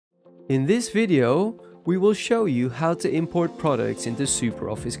In this video, we will show you how to import products into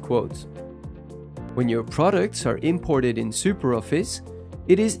SuperOffice Quote. When your products are imported in SuperOffice,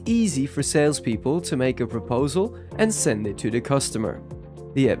 it is easy for salespeople to make a proposal and send it to the customer.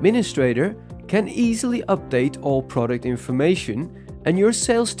 The administrator can easily update all product information, and your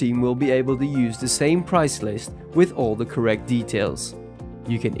sales team will be able to use the same price list with all the correct details.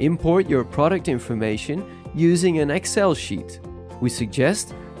 You can import your product information using an Excel sheet. We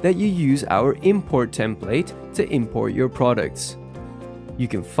suggest that you use our import template to import your products. You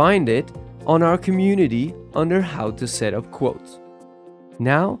can find it on our community under How to Set Up Quote.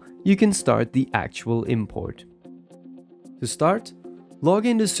 Now you can start the actual import. To start, log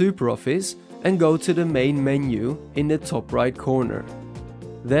into SuperOffice and go to the main menu in the top right corner.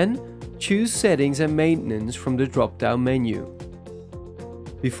 Then choose Settings and Maintenance from the drop-down menu.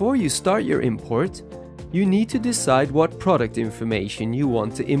 Before you start your import, you need to decide what product information you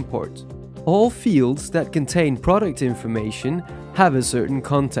want to import. All fields that contain product information have a certain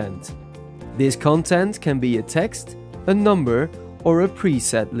content. This content can be a text, a number, or a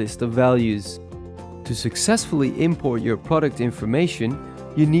preset list of values. To successfully import your product information,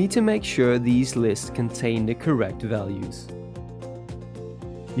 you need to make sure these lists contain the correct values.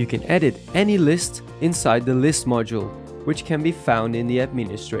 You can edit any list inside the List module, which can be found in the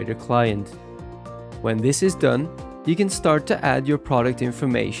administrator client. When this is done, you can start to add your product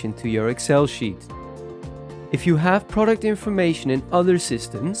information to your Excel sheet. If you have product information in other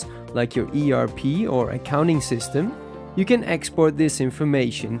systems, like your ERP or accounting system, you can export this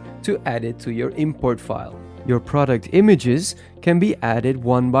information to add it to your import file. Your product images can be added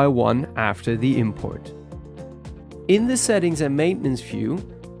one by one after the import. In the Settings and Maintenance view,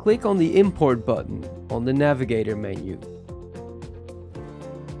 click on the Import button on the Navigator menu.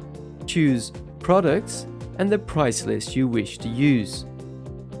 Choose Products and the price list you wish to use.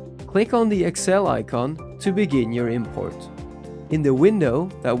 Click on the Excel icon to begin your import. In the window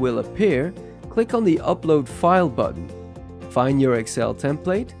that will appear, click on the Upload File button. Find your Excel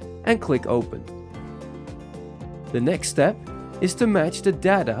template and click Open. The next step is to match the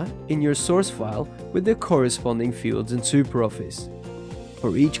data in your source file with the corresponding fields in SuperOffice.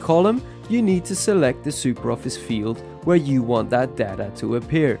 For each column, you need to select the SuperOffice field where you want that data to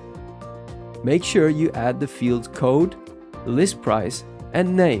appear. Make sure you add the fields code, list price,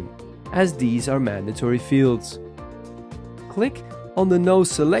 and name, as these are mandatory fields. Click on the No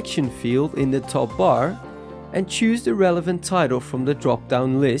Selection field in the top bar and choose the relevant title from the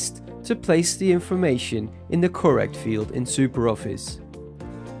drop-down list to place the information in the correct field in SuperOffice.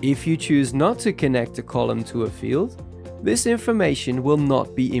 If you choose not to connect a column to a field, this information will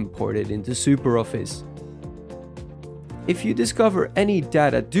not be imported into SuperOffice. If you discover any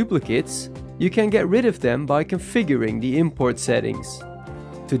data duplicates, you can get rid of them by configuring the import settings.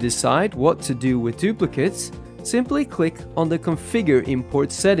 To decide what to do with duplicates, simply click on the Configure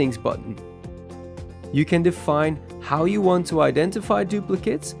Import Settings button. You can define how you want to identify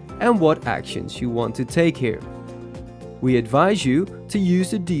duplicates and what actions you want to take here. We advise you to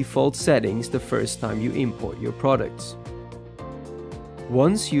use the default settings the first time you import your products.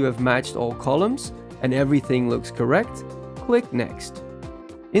 Once you have matched all columns and everything looks correct, click Next.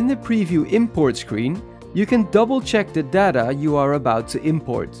 In the Preview Import screen, you can double-check the data you are about to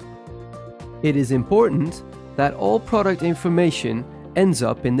import. It is important that all product information ends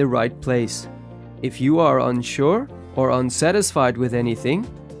up in the right place. If you are unsure or unsatisfied with anything,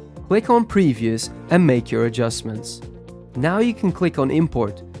 click on Previous and make your adjustments. Now you can click on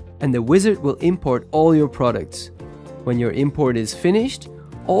Import, and the wizard will import all your products. When your import is finished,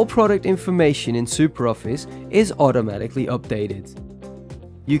 all product information in SuperOffice is automatically updated.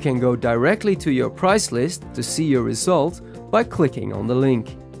 You can go directly to your price list to see your result by clicking on the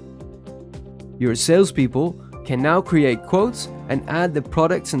link. Your salespeople can now create quotes and add the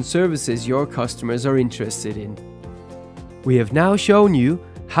products and services your customers are interested in. We have now shown you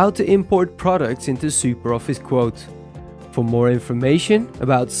how to import products into SuperOffice Quote. For more information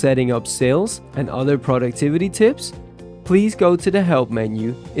about setting up sales and other productivity tips, please go to the Help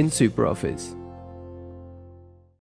menu in SuperOffice.